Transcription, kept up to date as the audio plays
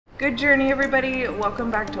Good journey, everybody.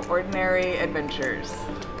 Welcome back to Ordinary Adventures.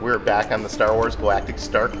 We're back on the Star Wars Galactic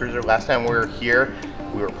Starcruiser. Last time we were here,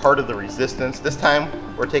 we were part of the Resistance. This time,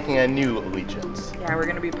 we're taking a new allegiance. Yeah, we're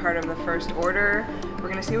going to be part of the First Order. We're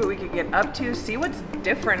going to see what we could get up to, see what's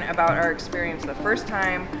different about our experience the first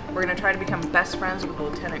time. We're going to try to become best friends with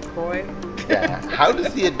Lieutenant Croy. Yeah. How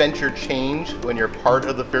does the adventure change when you're part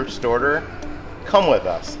of the First Order? Come with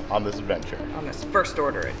us on this adventure. On this First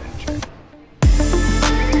Order adventure.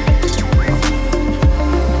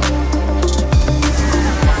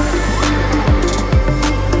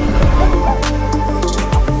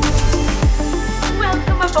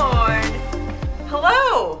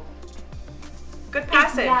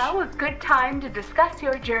 Is now a good time to discuss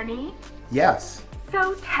your journey? Yes.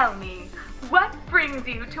 So tell me, what brings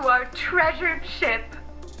you to our treasured ship?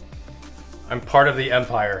 I'm part of the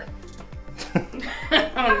Empire.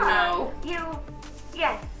 Oh no.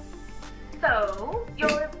 Yes. So,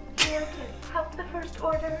 you're here to help the First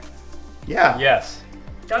Order? Yeah. Yes.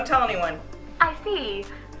 Don't tell anyone. I see.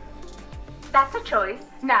 That's a choice.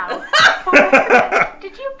 Now, for reference,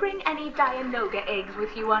 did you bring any Dianoga eggs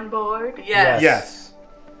with you on board? Yes. Yes.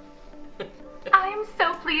 I'm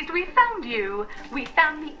so pleased we found you. We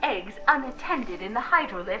found the eggs unattended in the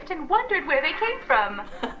hydrolift and wondered where they came from.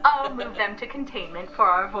 I'll move them to containment for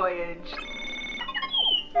our voyage.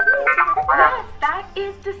 Yes, that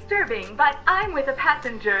is disturbing, but I'm with a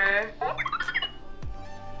passenger.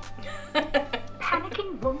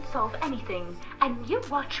 Panicking won't solve anything, and you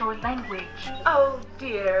watch your language. Oh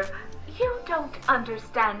dear, you don't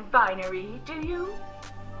understand binary, do you?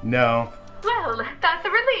 No. Well, that's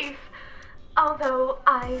a relief. Although,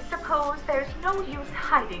 I suppose there's no use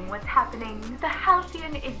hiding what's happening. The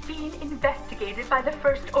Halcyon is being investigated by the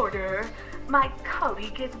First Order. My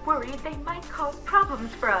colleague is worried they might cause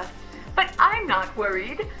problems for us. But I'm not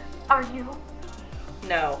worried. Are you?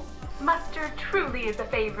 No. Mustard truly is a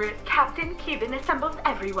favorite. Captain Kevin assembles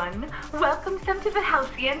everyone, welcomes them to the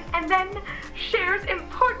Halcyon, and then shares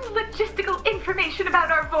important logistical information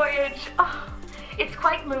about our voyage. Oh, it's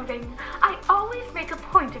quite moving. I always make a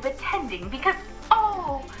point of attending because,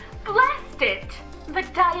 oh, blast it! The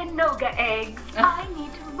Dianoga eggs. I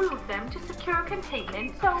need to move them to secure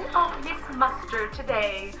containment, so I'll miss Mustard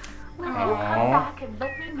today. Will you come back and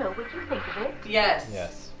let me know what you think of it? Yes.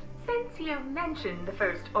 Yes. Since you mentioned the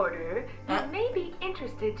First Order, you may be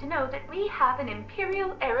interested to know that we have an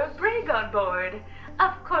Imperial-era brig on board.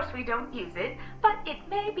 Of course we don't use it, but it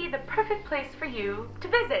may be the perfect place for you to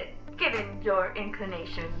visit, given your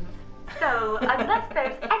inclinations. So, unless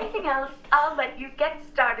there's anything else, I'll let you get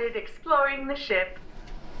started exploring the ship.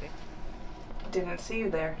 Didn't see you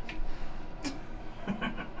there.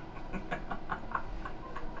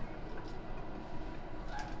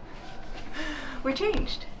 We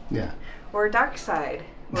changed. Yeah. We're dark side.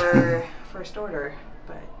 We're First Order,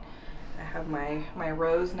 but I have my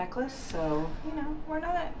rose necklace, so you know we're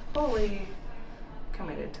not fully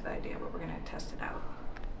committed to the idea, but we're gonna test it out.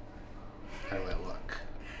 How do I look?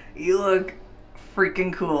 You look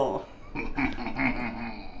freaking cool. It's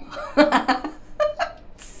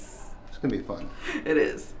gonna be fun. It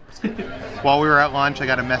is. While we were at lunch, I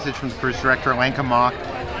got a message from the cruise director, Lanka Mock,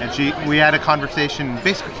 and we had a conversation.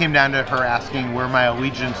 Basically came down to her asking where my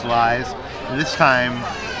allegiance lies. And this time,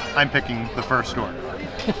 I'm picking the First Order.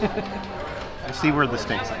 We'll see where this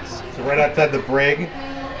takes us. So right outside the brig,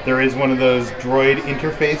 there is one of those droid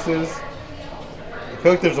interfaces. I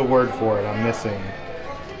feel like there's a word for it. I'm missing.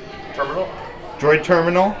 Terminal? Droid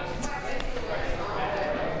terminal.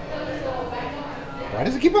 Why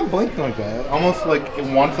does it keep on blinking like that? Almost like it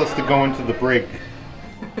wants us to go into the brig.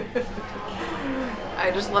 I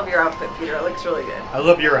just love your outfit, Peter. It looks really good. I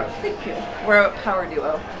love your outfit. Thank you. We're a power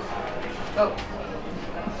duo. Oh.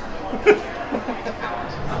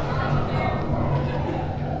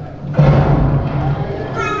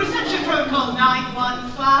 Crew reception protocol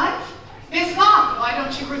 915. Miss Locke, why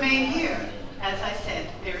don't you remain here? As I said,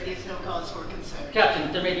 there is no cause for concern.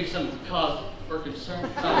 Captain, there may be some cause for concern.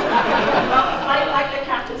 Well, like the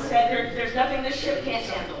captain said, there's nothing this ship can't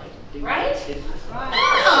handle. Right? I'm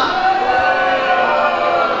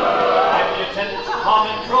Lieutenant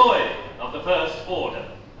Hallman Croy of the First Order.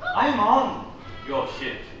 I'm on your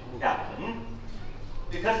ship, Captain,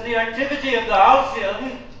 because the activity of the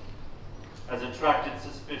Halcyon has attracted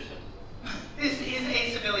suspicion. This is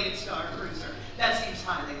a civilian star cruiser. That seems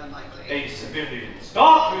highly unlikely. A civilian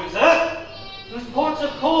starcruiser whose ports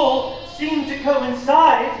of call seem to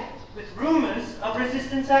coincide with rumors of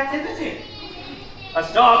resistance activity. A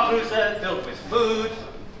starcruiser filled with food,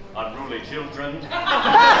 unruly children,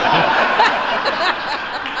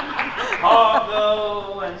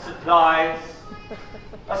 cargo and supplies,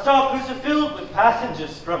 A Starcruiser filled with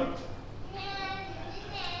passengers from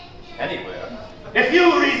anywhere. If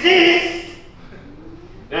you resist,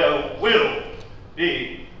 there will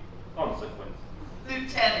be consequences.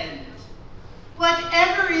 Lieutenant,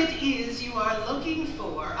 whatever it is you are looking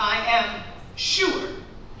for, I am sure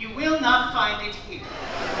you will not find it here.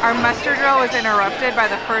 Our muster drill was interrupted by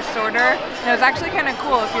the First Order, and it was actually kind of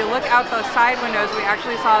cool. If you look out those side windows, we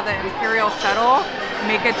actually saw the Imperial shuttle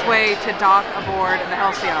make its way to dock aboard the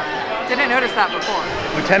Halcyon. Didn't notice that before.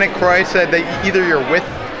 Lieutenant Croy said that either you're with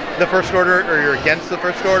the First Order or you're against the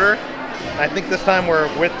First Order. I think this time we're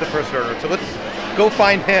with the First Order, so let's go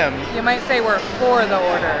find him. You might say we're for the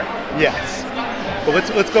Order. Yes, but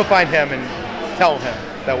let's go find him and tell him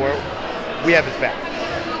that we have his back.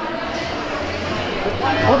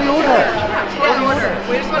 For the order! For the Order.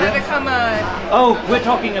 We just wanted to come. Oh, we're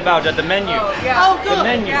talking about the menu. Oh, good. The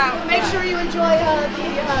menu. Yeah. Make sure you enjoy the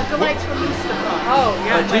delights from Mustafa. Oh,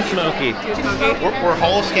 yeah. Too smoky. Too smoky. We're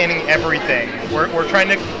holo scanning everything. We're trying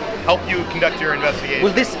to help you conduct your investigation.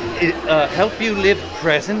 Will this help you live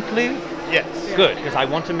presently? Yes. Good, because I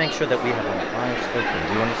want to make sure that we have a quiet spoken.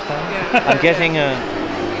 Do you understand? Yeah. I'm getting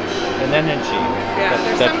an energy. Yeah,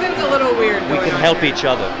 there's something's a little weird. We can help each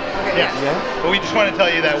other. Okay, Yes. Yeah? But we just want to tell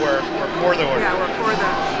you that we're for the Order. Yeah, we're for the.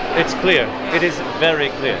 It's clear. It is very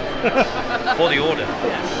clear. For the order.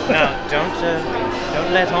 Now, don't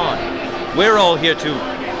let on. We're all here to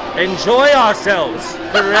enjoy ourselves,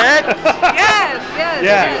 correct? Yes, yes,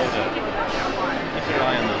 Yeah. yes. Keep your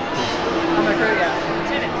eye on the On the crew,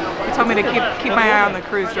 yeah. He told me to keep my eye on the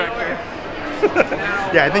cruise director.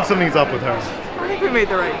 Yeah, I think something's up with her. I think we made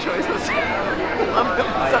the right choice this time. I love him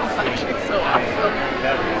so much. He's so awesome.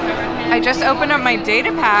 I just opened up my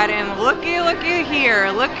data pad and looky here.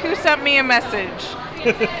 Look who sent me a message.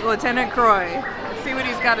 Lieutenant Croy. Let's see what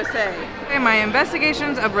he's got to say. Okay, my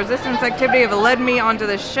investigations of resistance activity have led me onto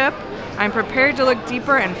the ship. I'm prepared to look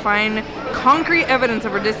deeper and find concrete evidence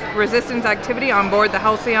of resistance activity on board the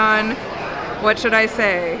Halcyon. What should I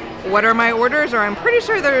say? What are my orders? Or I'm pretty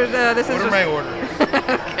sure there's this is What are just... my orders?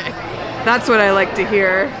 Okay. That's what I like to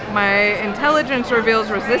hear. My intelligence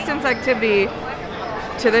reveals resistance activity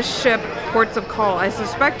to this ship, ports of call. I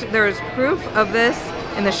suspect there is proof of this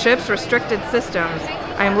in the ship's restricted systems.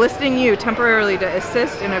 I am listing you temporarily to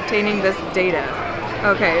assist in obtaining this data.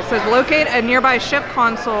 Okay, it says locate a nearby ship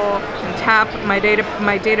console and tap my data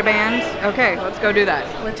band. Okay, let's go do that.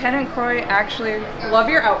 Lieutenant Croy, actually love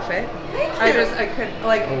your outfit. Thank you. I could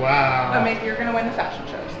like. Wow. I mean, you're gonna win the fashion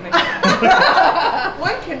shows.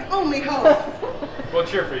 One can only hope. We'll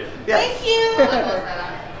cheer for you. Thank you.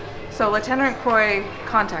 So Lieutenant Croy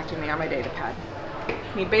contacted me on my data pad.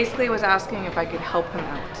 He basically was asking if I could help him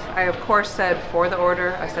out. I of course said for the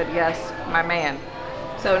order. I said yes, my man.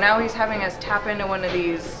 So now he's having us tap into one of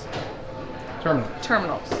these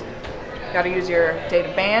terminals. Got to use your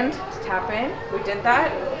data band to tap in. We did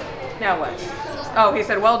that. Now what? Oh, he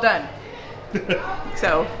said well done.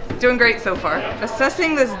 So, doing great so far.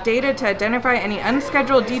 Assessing this data to identify any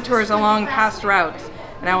unscheduled detours along past routes.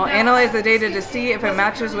 And I will analyze the data to see if it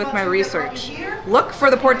matches with my research. Look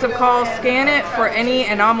for the ports of call, scan it for any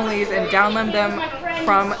anomalies, and download them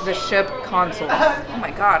from the ship console. Oh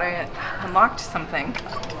my god, I unlocked something.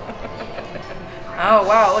 Oh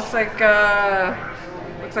wow, looks like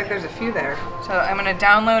there's a few there. So I'm gonna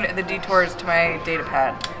download the detours to my data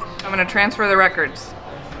pad. I'm gonna transfer the records.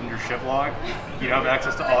 In your ship log, you have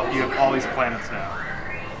access to all these planets now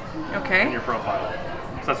in Okay. your profile.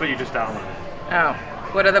 So that's what you just downloaded. Oh,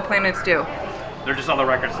 what do the planets do? They're just on the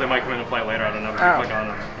records, so they might come into play later. I don't know. If you click on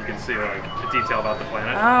them, you can see like the detail about the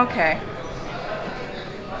planet. Oh, okay.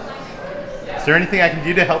 Is there anything I can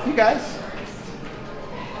do to help you guys?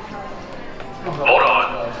 Hold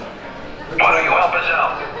on. Why don't you help us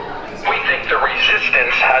out? We think the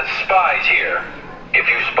Resistance has spies here. If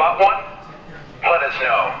you spot one, let us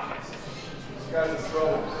know.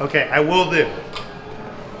 Okay, I will do.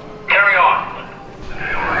 Carry on.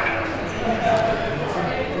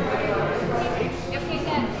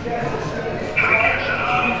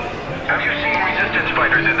 Have you seen Resistance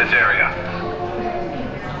fighters in this area?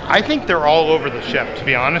 I think they're all over the ship, to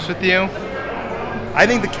be honest with you. I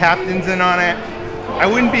think the captain's in on it. I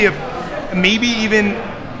wouldn't be maybe even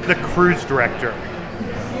the cruise director.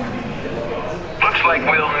 Looks like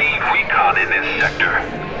we'll need recon in this sector.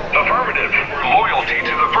 Affirmative. Loyalty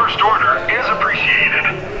to the First Order is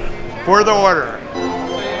appreciated. For the Order.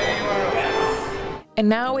 And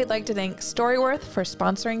now we'd like to thank Storyworth for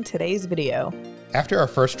sponsoring today's video. After our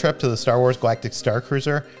first trip to the Star Wars Galactic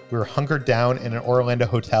Starcruiser, we were hunkered down in an Orlando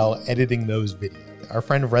hotel editing those videos. our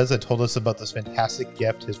friend Reza told us about this fantastic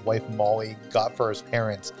gift his wife Molly got for his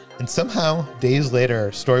parents. And somehow, days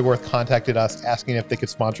later, Storyworth contacted us asking if they could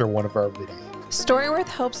sponsor one of our videos. Storyworth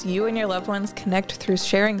helps you and your loved ones connect through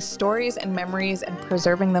sharing stories and memories and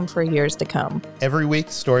preserving them for years to come. Every week,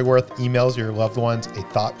 Storyworth emails your loved ones a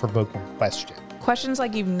thought-provoking question. Questions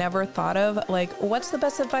like you've never thought of, like, what's the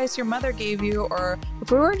best advice your mother gave you? Or if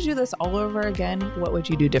we were to do this all over again, what would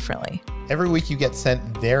you do differently? Every week you get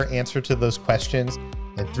sent their answer to those questions,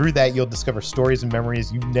 and through that you'll discover stories and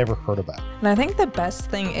memories you've never heard about. And I think the best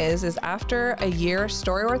thing is after a year,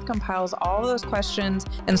 Storyworth compiles all of those questions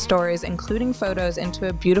and stories, including photos, into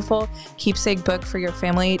a beautiful keepsake book for your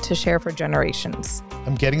family to share for generations.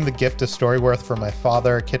 I'm getting the gift of Storyworth for my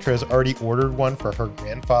father. Kitra has already ordered one for her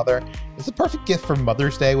grandfather. It's a perfect gift for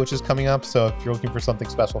Mother's Day, which is coming up, so if you're looking for something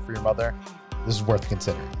special for your mother, this is worth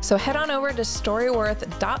considering. So head on over to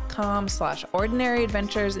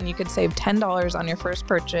storyworth.com/ordinaryadventures and you could save $10 on your first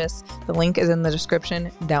purchase. The link is in the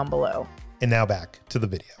description down below. And now back to the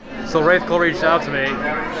video. So Wraithkill reached out to me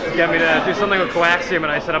to get me to do something with Coaxium,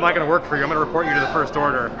 and I said, I'm not going to work for you. I'm going to report you to the First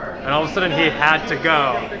Order. And all of a sudden he had to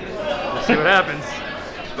go. We'll see what happens.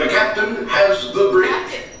 The captain has the bridge.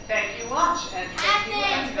 Captain, thank you much, and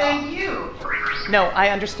thank you. No, I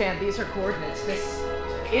understand. These are coordinates. This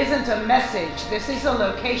isn't a message. This is a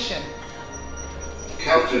location.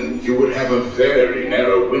 Captain, you would have a very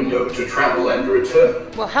narrow window to travel and return.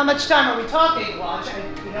 Well, how much time are we talking, Watch?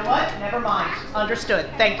 You know what? Never mind. Understood.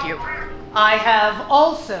 Thank you. I have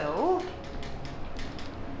also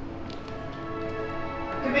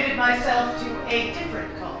committed myself to a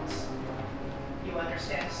different cause. You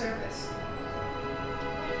understand service.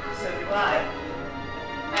 So do I.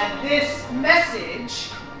 And this message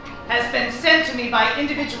has been sent to me by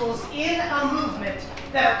individuals in a movement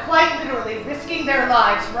that are quite literally risking their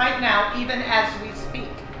lives right now, even as we speak.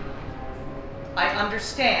 I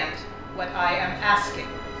understand what I am asking.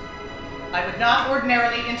 I would not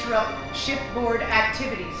ordinarily interrupt shipboard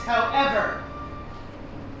activities. However,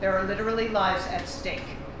 there are literally lives at stake,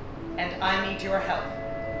 and I need your help.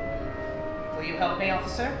 Will you help me,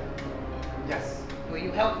 officer? Yes. Will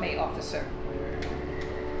you help me, officer?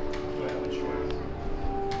 Do I have a choice?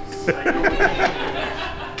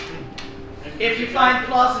 If you find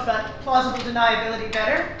plausible deniability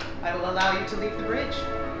better, I will allow you to leave the bridge.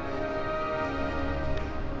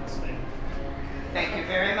 Thank you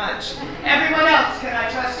very much. Everyone else, can I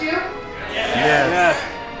trust you? Yes.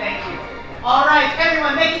 Thank you. All right,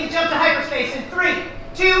 everyone, making a jump to hyperspace in 3,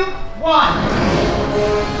 2, 1.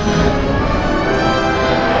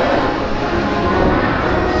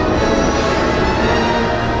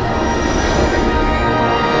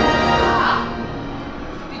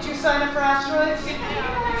 Sign up for asteroids?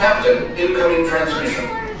 Captain, incoming transmission.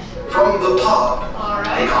 From the pod. All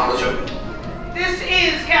right. The comm is open. This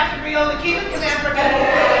is Captain Riola Keevan, Command Brigade.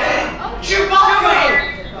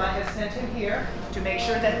 Chewbacca! I have sent him here to make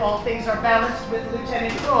sure that all things are balanced with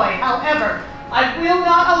Lieutenant Croy. However, I will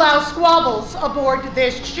not allow squabbles aboard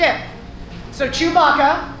this ship. So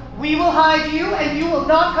Chewbacca, we will hide you and you will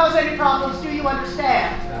not cause any problems. Do you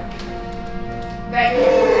understand? Thank you.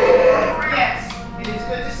 Yes. It is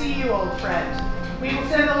good to see you, old friend. We will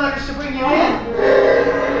send the letters to bring you in.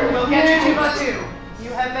 We'll get you to Batuu.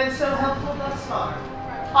 You have been so helpful thus far.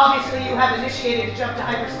 Obviously, you have initiated a jump to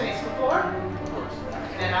hyperspace before.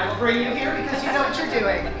 And I will bring you here because you know what you're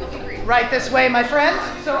doing. Right this way, my friend.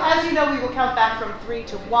 So as you know, we will count back from 3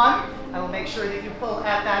 to 1. I will make sure that you pull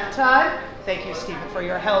at that time. Thank you, Stephen, for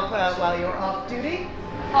your help while you're off duty.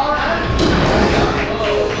 All right.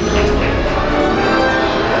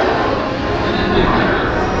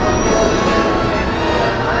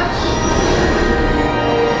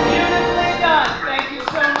 Beautifully done. Thank you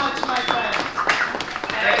so much, my friend.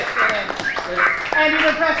 Excellent. And you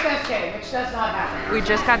pressed escape, which does not happen. We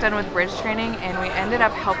just got done with bridge training and we ended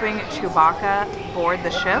up helping Chewbacca board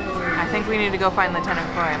the ship. I think we need to go find Lieutenant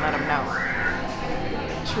Croy and let him know.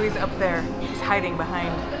 Chewie's up there. He's hiding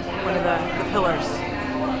behind one of the pillars.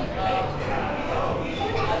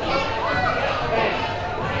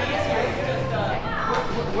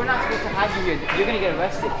 We're not supposed to hide you here. You're gonna get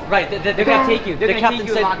arrested. Right, they're gonna take you. They're They're gonna take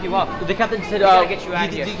you and lock you up. The captain said, gotta get you out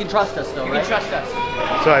of here. you can trust us though, You right? can trust us.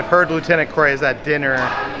 So I've heard Lieutenant Croy is at dinner,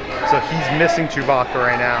 so he's missing Chewbacca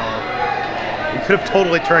right now. He could have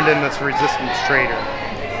totally turned in this resistance traitor.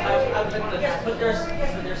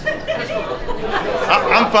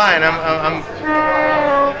 I'm fine.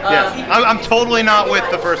 I'm totally not with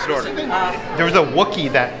the First Order. There was a Wookiee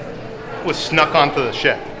that was snuck onto the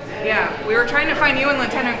ship. Yeah, we were trying to find you and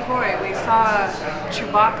Lieutenant Croy. We saw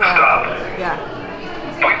Chewbacca. Stop. Yeah.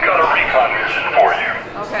 We've got a recon mission for you.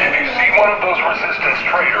 If you see one of those resistance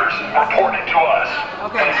traitors, report it to us.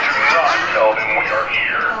 Okay. And do not tell them we are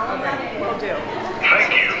here. Okay, will do.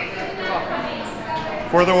 Thank you.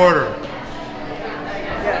 For the order.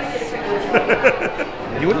 Yes.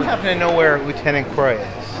 You wouldn't happen to know where Lieutenant Croy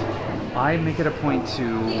is? I make it a point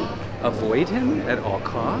to avoid him at all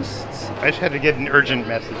costs. I just had to get an urgent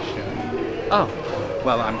message to him. Oh,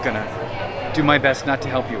 well, I'm gonna do my best not to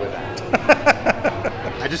help you with that.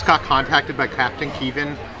 I just got contacted by Captain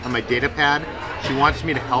Kevin on my data pad. She wants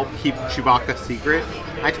me to help keep Chewbacca secret.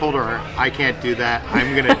 I told her I can't do that.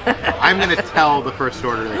 I'm gonna tell the First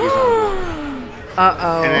Order that he's on board.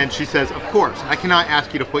 Uh-oh. And then she says, of course, I cannot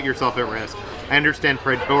ask you to put yourself at risk. I understand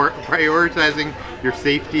prioritizing your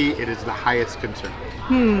safety. It is the highest concern.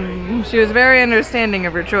 She was very understanding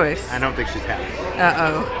of your choice. I don't think she's happy.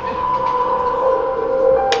 Uh-oh.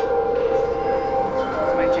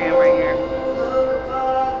 That's my jam right here.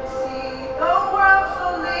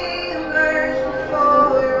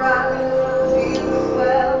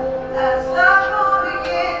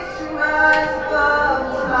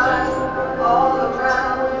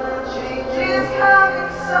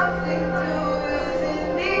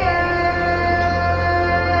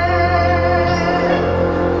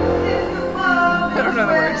 I don't know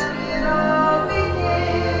the words.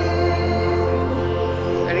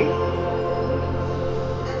 Ready?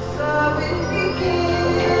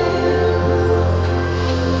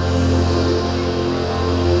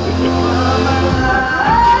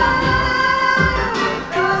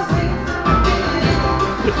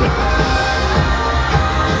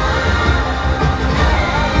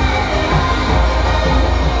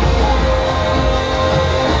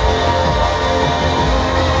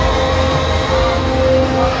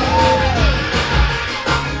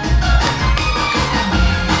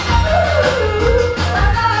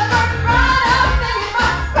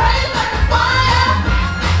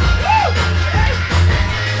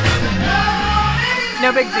 No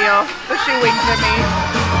big deal, but she winks at me.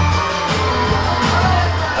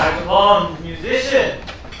 Vagabond musician,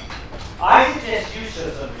 I suggest you show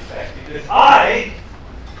some respect because I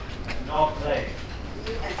do not play.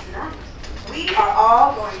 And tonight, we are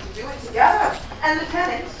all going to do it together. And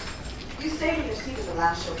Lieutenant, you stayed in your seat at the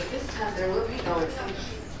last show, but this time there will be no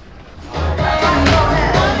exception.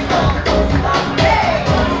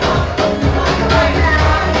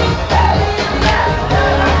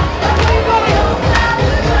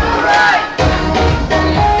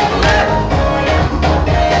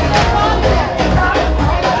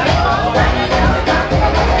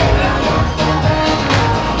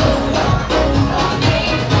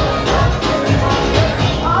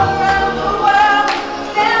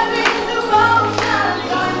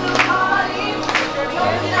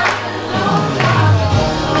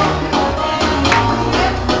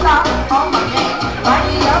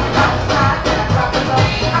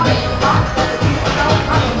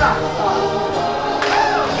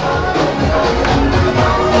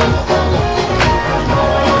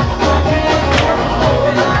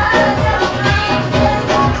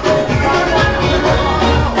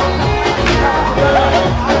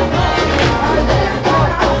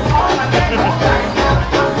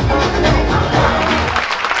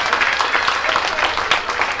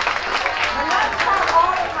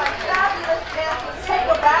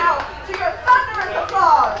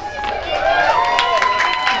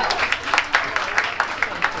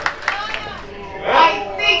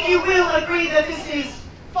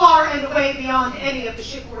 Any of the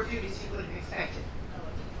shipboard duties you would have expected.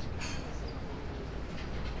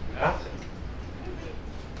 Captain,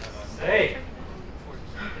 I must say,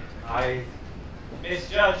 I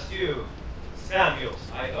misjudged you. Samuels,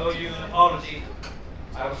 I owe you an apology.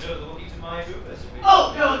 I will show the Wookiee to my troopers.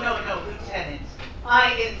 Oh, no, Lieutenant.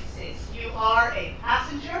 I insist. You are a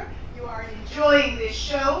passenger. You are enjoying this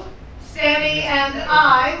show. Sammy and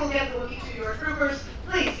I will get the Wookiee to your troopers.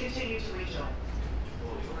 Please continue to enjoy.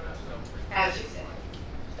 As you said.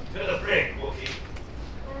 To the brig, Wookiee.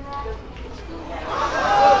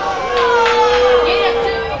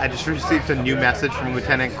 I just received a new message from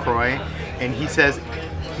Lieutenant Croy, and he says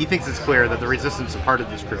he thinks it's clear that the Resistance is part of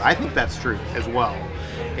this crew. I think that's true as well.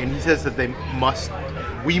 And he says that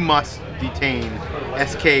we must detain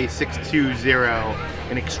SK-620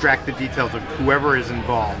 and extract the details of whoever is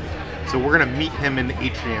involved. So we're gonna meet him in the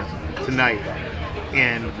atrium tonight,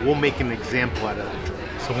 and we'll make an example out of that.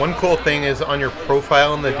 So one cool thing is on your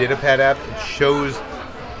profile in the DataPad app, it shows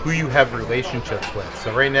who you have relationships with.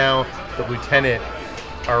 So right now, the Lieutenant,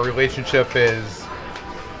 our relationship is,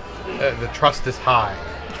 the trust is high.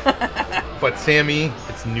 But Sammy,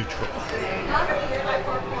 it's neutral.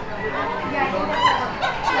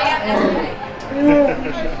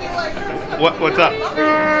 What's up?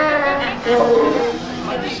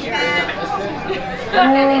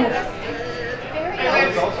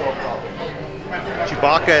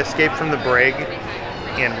 Chewbacca escaped from the brig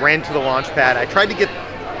and ran to the launch pad. I tried to get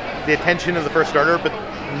the attention of the First Order, but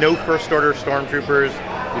no First Order stormtroopers.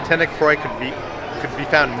 Lieutenant Croy could be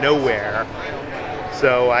found nowhere.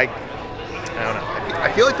 So I don't know.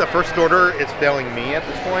 I feel like the First Order is failing me at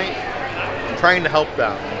this point. I'm trying to help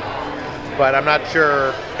them, but I'm not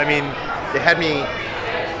sure. I mean, they had me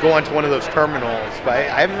go onto one of those terminals, but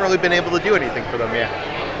I haven't really been able to do anything for them yet.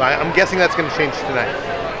 But I'm guessing that's going to change tonight.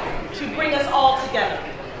 To bring us all together,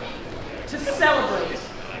 to celebrate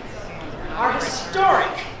our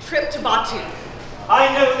historic trip to Batuu.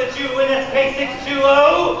 I know that you in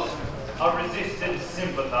SK620 are resistance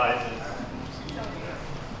sympathizers.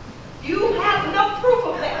 You have no proof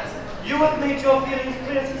of that. You have made your feelings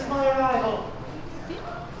clear since my arrival.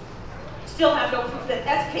 Still have no proof that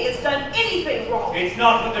SK has done anything wrong. It's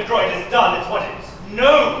not what the droid has done, it's what it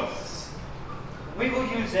knows. We will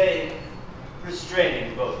use a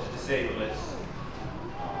restraining vote to disable it.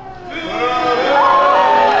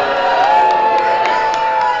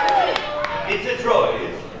 It's a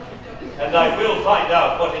droid, and I will find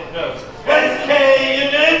out what it knows. SK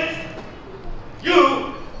unit!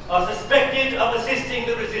 You are suspected of assisting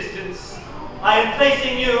the resistance. I am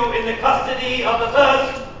placing you in the custody of the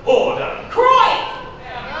First Order. Croy!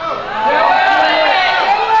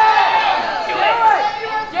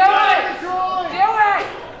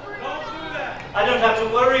 I don't have to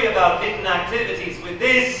worry about hidden activities with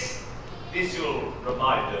this visual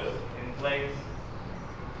reminder in place.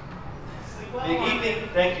 Big evening.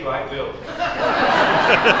 Thank you, I will. So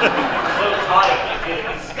tired of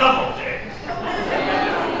getting scum all day.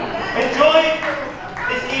 Enjoy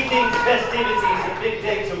this evening's festivities. A big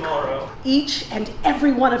day tomorrow. Each and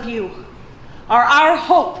every one of you are our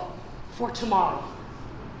hope for tomorrow.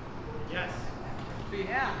 Yes.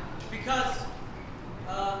 Yeah. Because,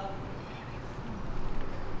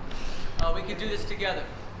 we could do this together.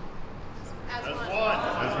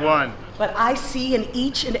 As one. But I see in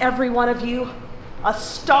each and every one of you a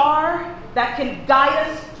star that can guide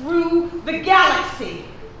us through the galaxy.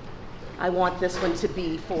 I want this one to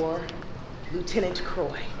be for Lieutenant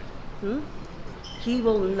Croy. He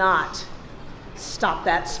will not stop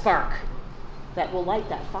that spark that will light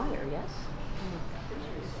that fire, yes?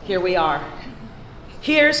 Here we are.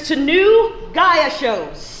 Here's to new Gaya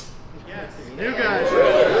shows. Yes, new Gaya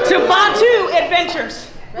shows. To Batuu adventures.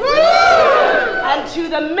 Woo! And to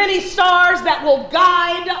the many stars that will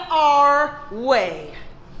guide our way.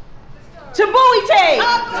 To Blvd!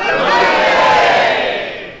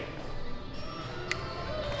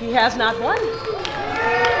 He has not won.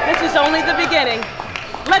 This is only the beginning.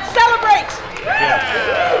 Let's celebrate!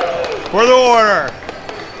 For the Order!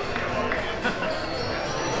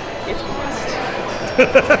 If you must.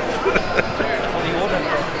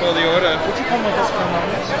 For the Order. Would you come with us for a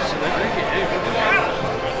moment?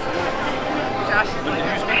 Josh is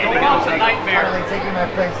a nightmare. Taking that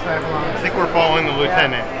place I belong. I think we're following the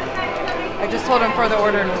lieutenant. I just told him for the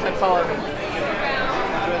Order and he said follow me.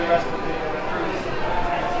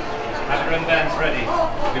 Have your bands ready.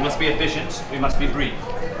 We must be efficient. We must be brief.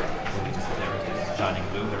 There it is. Shining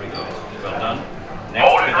blue. Very good. Well done. Next,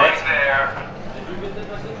 Hold it right cadet. there.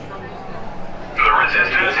 The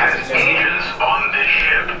Resistance has agents on this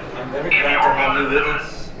ship. I'm very glad to have you with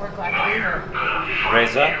us. We're glad to be here.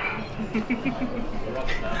 Reza.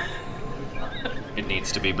 It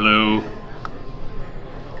needs to be blue.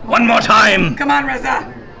 One more time! Come on,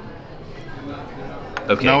 Reza.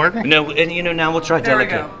 Okay. Not working? No, and you know, now we'll try There we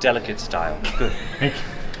delicate. go. Delicate style. Good.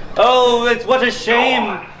 Oh, it's what a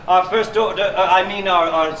shame. Our First Order,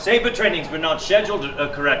 our saber trainings were not scheduled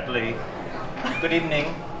correctly. Good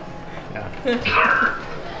evening. Sir,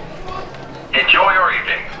 enjoy your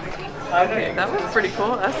evening. Okay, that was pretty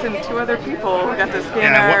cool. Us and two other people got to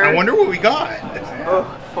scan And our... I wonder what we got. Oh,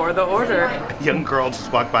 for the Order. A young girl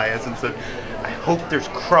just walked by us and said, I hope there's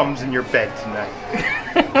crumbs in your bed tonight.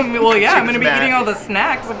 Well, yeah, I'm She going to be was mad. eating all the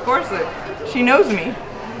snacks, of course. She knows me.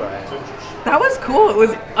 But That was cool. It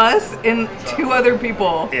was us and two other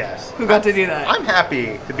people yes, who got to do that. I'm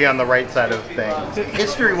happy to be on the right side of things.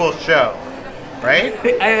 History will show, right?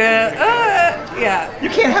 Yeah. You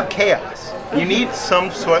can't have chaos. You need some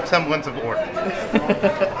sort semblance of order.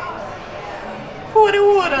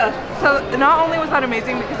 So not only was that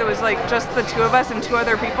amazing because it was like just the two of us and two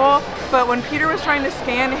other people, but when Peter was trying to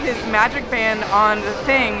scan his magic band on the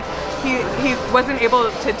thing, he wasn't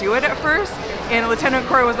able to do it at first, and Lieutenant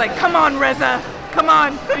Croy was like, come on, Reza, come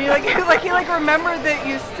on. And he he remembered that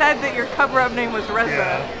you said that your cover-up name was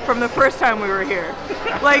Reza from the first time we were here.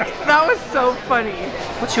 Like, that was so funny.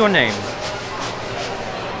 What's your name?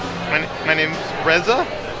 My name's Reza.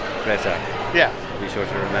 Reza. Yeah. Be sure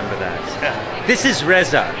to remember that. Yeah. This is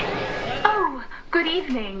Reza. Oh, good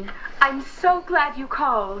evening. I'm so glad you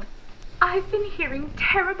called. I've been hearing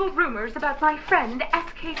terrible rumors about my friend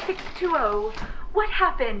SK620. What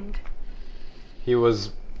happened?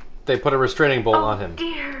 They put a restraining bolt on him.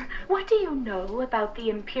 Dear, what do you know about the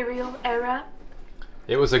Imperial era?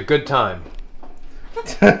 It was a good time.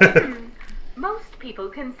 Most people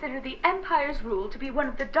consider the Empire's rule to be one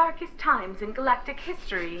of the darkest times in galactic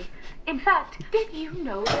history. In fact, did you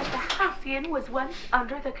know that the Halcyon was once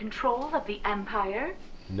under the control of the Empire?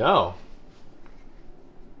 No.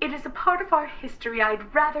 It is a part of our history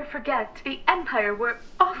I'd rather forget. The Empire were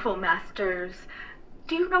awful masters.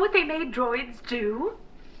 Do you know what they made droids do?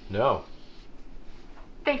 No.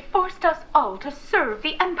 They forced us all to serve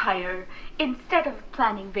the Empire. Instead of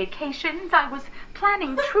planning vacations, I was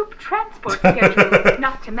planning troop transport schedules.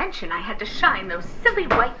 Not to mention I had to shine those silly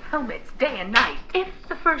white helmets day and night. If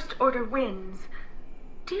the First Order wins,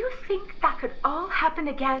 do you think that could all happen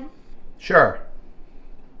again? Sure.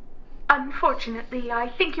 Unfortunately, I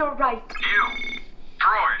think you're right. You,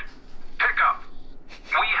 droid, pick up.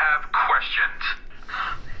 We have questions.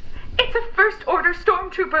 It's a First Order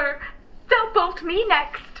Stormtrooper. They'll bolt me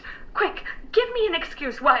next. Quick, give me an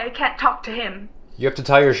excuse why I can't talk to him. You have to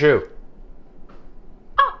tie your shoe.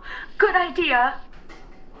 Oh, good idea.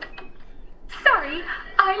 Sorry,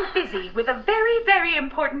 I'm busy with a very, very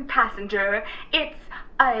important passenger. It's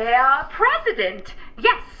a president.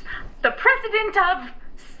 Yes, the president of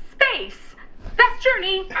space. Best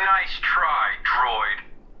journey. Nice try, droid.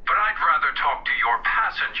 But I'd rather talk to your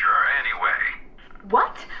passenger anyway.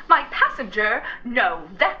 What? My passenger? No,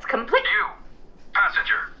 that's complete. You,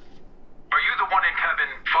 passenger. Are you the one in cabin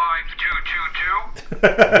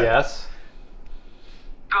 5222? Yes.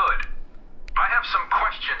 Good. I have some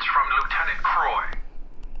questions from Lieutenant Croy.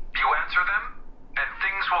 You answer them, and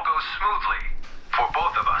things will go smoothly for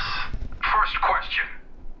both of us. First question.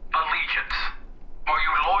 Allegiance. Are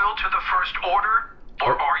you loyal to the First Order,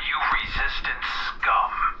 or are you resistance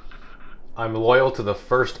scum? I'm loyal to the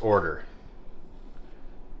First Order.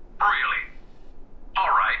 Really?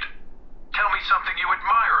 Alright. Tell me something you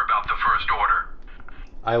admire about the First Order.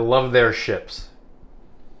 I love their ships.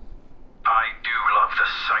 I do love the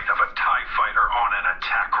sight of a TIE fighter on an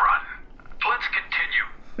attack run. Let's continue.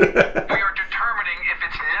 We are determining if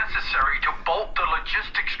it's necessary to bolt the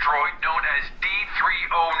logistics droid known as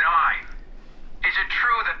D309. Is it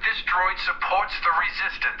true that this droid supports the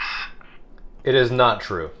Resistance? It is not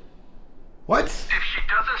true. What? If she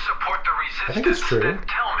doesn't support the Resistance, I think it's true. then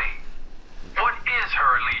tell me, what is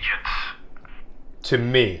her allegiance? To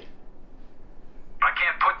me. I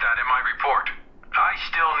can't put that in my report. I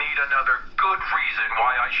still need another good reason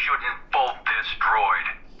why I shouldn't bolt this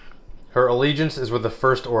droid. Her allegiance is with the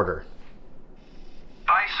First Order.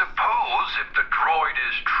 I suppose if the droid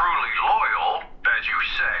is truly loyal, as you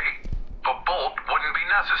say, a bolt wouldn't be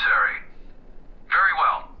necessary. Very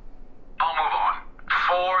well. I'll move on.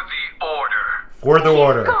 For the Order. For the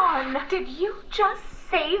Order. Gone. Did you just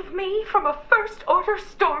save me from a First Order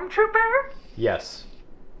Stormtrooper? Yes.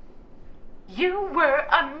 You were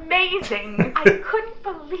amazing. I couldn't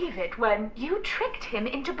believe it when you tricked him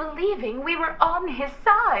into believing we were on his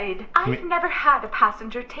side. I've never had a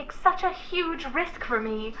passenger take such a huge risk for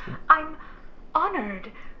me. I'm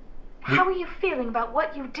honored. How are you feeling about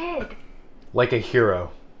what you did? Like a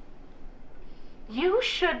hero. You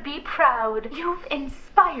should be proud. You've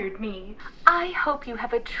inspired me. I hope you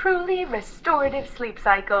have a truly restorative sleep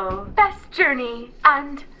cycle. Best journey,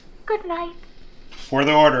 and good night. For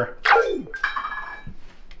the Order.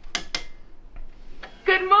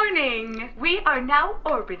 Good morning. We are now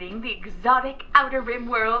orbiting the exotic outer rim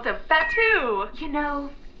world of Batuu. You know,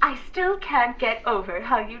 I still can't get over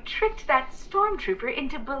how you tricked that stormtrooper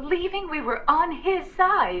into believing we were on his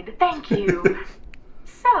side. Thank you.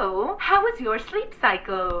 So, how was your sleep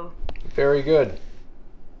cycle? Very good.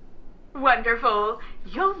 Wonderful.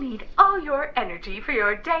 You'll need all your energy for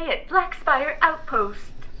your day at Blackspire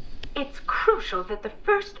Outpost. It's crucial that the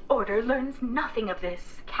First Order learns nothing of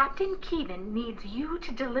this. Captain Kevin needs you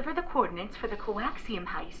to deliver the coordinates for the coaxium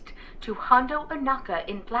heist to Hondo Anaka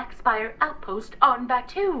in Blackspire Outpost on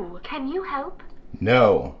Batuu. Can you help?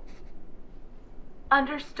 No.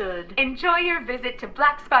 Understood. Enjoy your visit to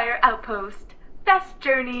Blackspire Outpost. Best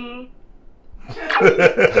journey.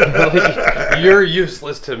 You're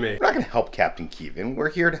useless to me. We're not going to help Captain Kevin. We're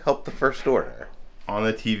here to help the First Order. on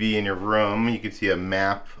the TV in your room. You can see a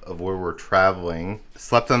map of where we're traveling.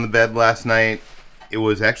 Slept on the bed last night. It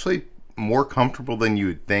was actually more comfortable than you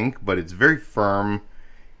would think, but it's very firm.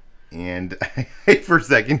 And I, for a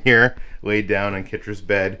second here, laid down on Kitra's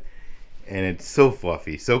bed, and it's so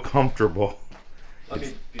fluffy, so comfortable. Let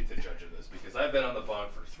me be the judge of this, because I've been on the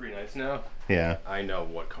bunk for 3 nights now. Yeah. I know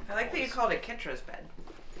what comfortable I like that you called it Kitra's bed.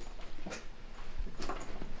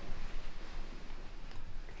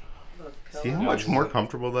 See how much more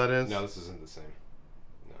comfortable that is? No, this isn't the same.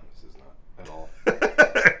 No, this is not at all.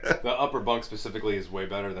 The upper bunk specifically is way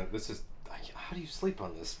better than this is. How do you sleep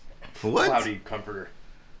on this cloudy comforter?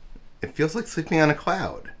 It feels like sleeping on a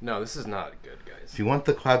cloud. No, this is not good, guys. If you want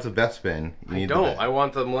the clouds of Bespin, you need don't. I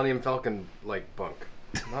want the Millennium Falcon like bunk,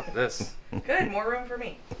 not this. Good, more room for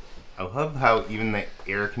me. I love how even the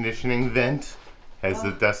air conditioning vent has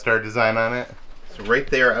the Death Star design on it. So right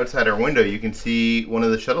there outside our window, you can see one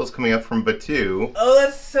of the shuttles coming up from Batuu. Oh,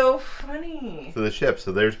 that's so funny. To the ship.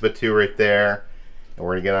 So there's Batuu right there. And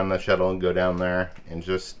we're going to get on the shuttle and go down there in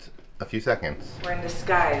just a few seconds. We're in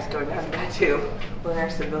disguise going down to Batuu. We're in our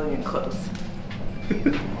civilian clothes.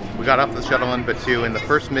 We got off the shuttle in Batuu, and the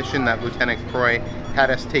first mission that Lieutenant Croy had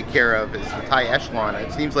us take care of is the TIE Echelon.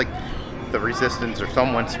 It seems like the Resistance or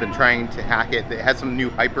someone's been trying to hack it. It has some new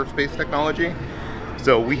hyperspace technology.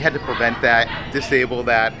 So we had to prevent that, disable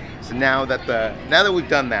that. So now that we've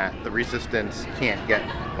done that, the Resistance can't get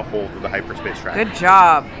a hold of the hyperspace traffic. Good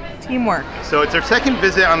job. Teamwork. So it's our second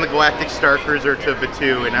visit on the Galactic Starcruiser to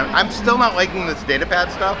Batuu, and I'm still not liking this datapad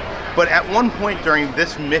stuff, but at one point during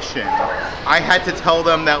this mission, I had to tell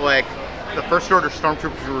them that like the First Order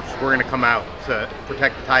Stormtroopers were going to come out to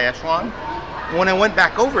protect the TIE Echelon. When I went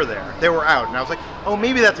back over there, they were out, and I was like, oh,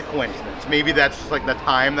 maybe that's a coincidence. Maybe that's just like the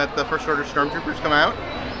time that the First Order Stormtroopers come out.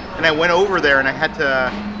 And I went over there, and I had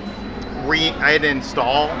to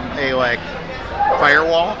install a like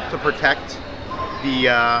firewall to protect the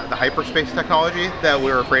hyperspace technology that we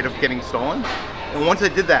were afraid of getting stolen. And once I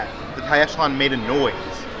did that, the TIE Echelon made a noise,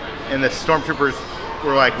 and the Stormtroopers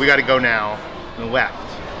were like, we got to go now, and left.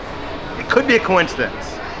 It could be a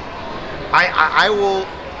coincidence. I will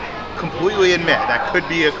completely admit that could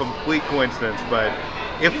be a complete coincidence, but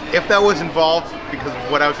if that was involved because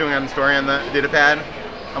of what I was doing on the story on the datapad,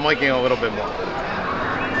 I'm liking it a little bit more.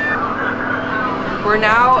 We're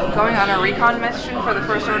now going on a recon mission for the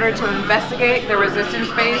First Order to investigate the Resistance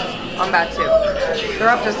base on Batuu. They're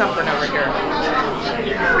up to something over here.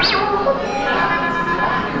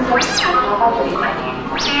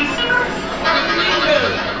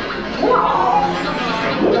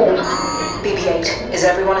 BB-8, is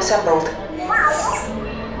everyone assembled?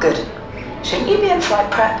 Good. Shouldn't you be in flight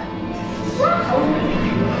prep?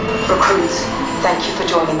 Recruits, thank you for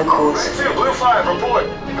joining the cause. Blue 5, report.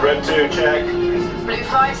 Red 2, check. Blue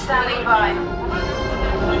 5 standing by.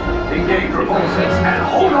 Engage repulsors and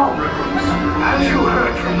hold on, recruits. As you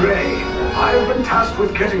heard from Ray, I have been tasked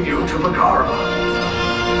with getting you to Bagara.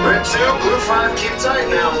 Red 2, Blue 5, keep tight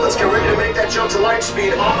now. Let's get ready to make that jump to light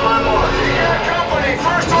speed on my mark. Company,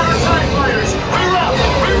 First Order TIE fighters, reroute!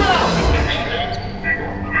 Reroute!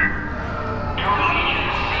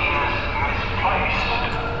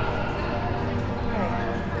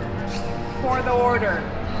 For the Order.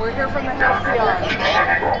 We're here from the Halcyon.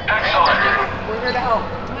 We're here to help.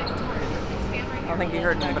 I don't think you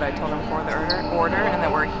heard me, but I told him for the order, and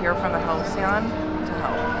that we're here from the Halcyon to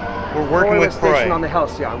help. We're working with Croy. Stationed on the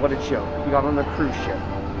Halcyon. What a joke. You got on a cruise ship.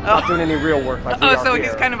 Not doing any real work like we are so here.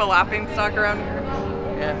 he's kind of a laughing stock around here.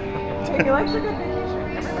 Yeah. He likes a good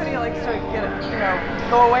vacation. Everybody likes to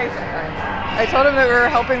go away sometimes. I told him that we were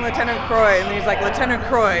helping Lieutenant Croy, and he's like, Lieutenant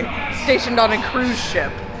Croy, stationed on a cruise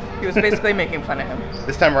ship. He was basically making fun of him.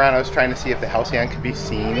 This time around, I was trying to see if the Halcyon could be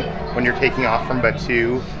seen when you're taking off from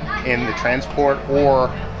Batuu in the transport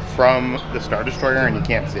or from the Star Destroyer, and you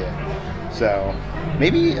can't see it. So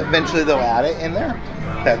maybe eventually they'll add it in there.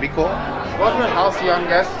 That'd be cool. What were Halcyon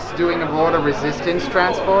guests doing aboard a Resistance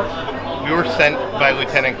transport? We were sent by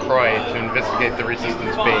Lieutenant Croy to investigate the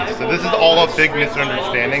Resistance base. So this is all a big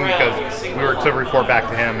misunderstanding because we were to report back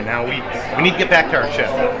to him, and now we need to get back to our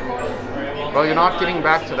ship. Well, you're not getting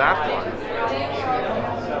back to that one.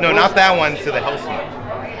 No, not that one, to the Halcyon.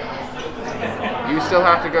 You still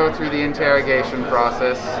have to go through the interrogation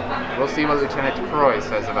process. We'll see what Lieutenant Croy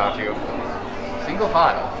says about you. Single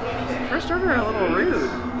file. First Order are a little rude.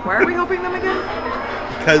 Why are we helping them again?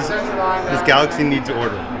 Because this galaxy needs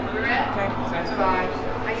order. Okay.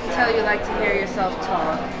 I can tell you like to hear yourself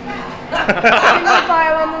talk. Single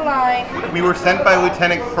file on the line. We were sent by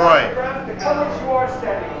Lieutenant Croy.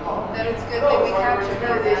 Then it's good that we captured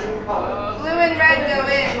them then. Blue and red go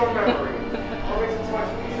in.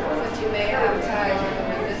 But you may have ties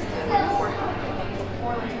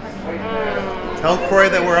Tell Croy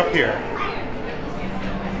that we're up here.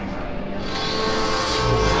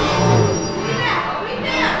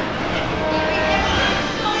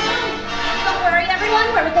 Don't worry, everyone.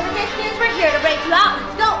 We're with the resistance. We're here to break you out.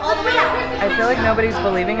 Let's go all the way out. I feel like nobody's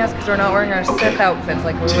believing us because we're not wearing our Sith outfits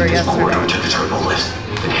like we were yesterday. To the terminal lift.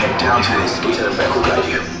 Then head down to this. Lieutenant Beck will guide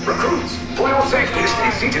you. Recruits, for your safety, stay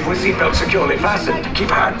seated with seatbelts securely fastened. Keep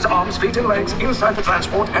hands, arms, feet, and legs inside the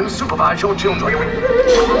transport and supervise your children. A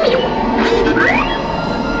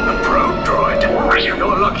probe droid. You're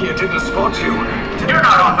lucky it didn't spot you. You're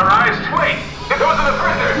not authorized. Wait, those are the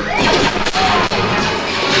prisoners.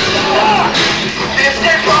 This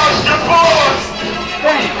is the force!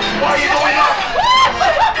 Hey, why are you going up?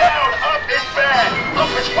 Sit down! Up is bad! Up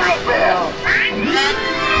is real bad!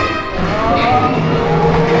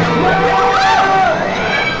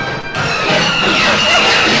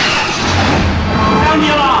 Sound the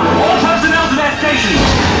alarm! All personnel to their stations!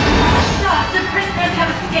 Sir, the prisoners have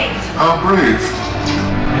escaped. How brave.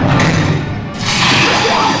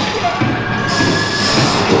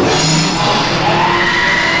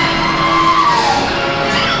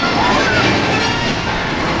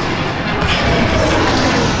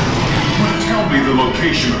 Tell me the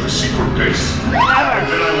location of the secret base. And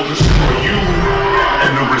then I will destroy you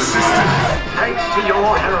and the Resistance. Thanks to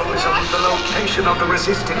your heroism, the location of the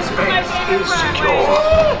Resistance base is secure.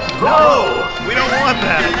 No! We don't want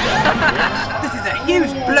that! This is a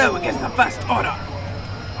huge blow against the First Order.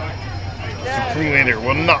 The crew leader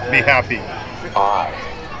will not be happy. I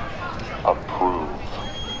approve.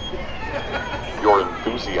 Your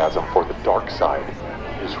enthusiasm for the dark side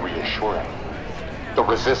is reassuring. The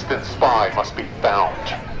Resistance spy must be found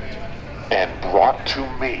and brought to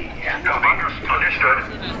me. Understood.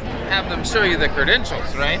 Have them show you the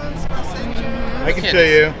credentials, right? I can show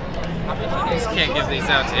you. You just can't give these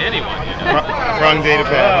out to anyone, you know? Wrong data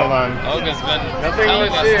pad, hold on. Olga's been Nothing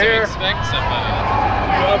telling to us see to here. expect somebody.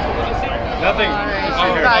 Nothing.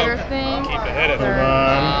 Driver thing. Keep ahead of Hold them.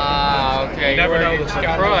 on. Okay, You never you're know working the for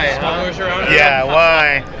Scott Croy, smugglers huh? around. Yeah,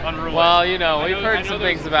 why? Well, you know, we've heard some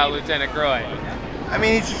things about Lieutenant Croy. I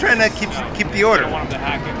mean, he's just trying to keep the order.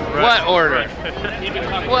 What order?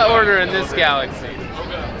 What order in this galaxy?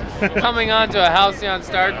 Coming onto a Halcyon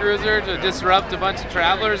Starcruiser to disrupt a bunch of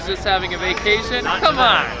travelers just having a vacation? Come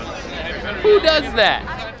on! Who does that?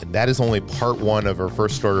 And that is only part 1 of our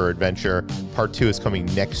First Order adventure. Part 2 is coming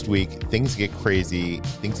next week. Things get crazy.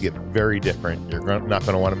 Things get very different. You're not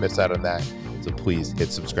going to want to miss out on that. So please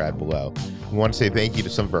hit subscribe below. We want to say thank you to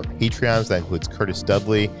some of our Patreons. That includes Curtis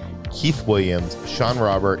Dudley, Keith Williams, Sean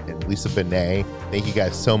Robert, and Lisa Benet. Thank you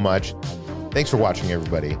guys so much. Thanks for watching,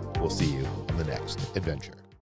 everybody. We'll see you on the next adventure.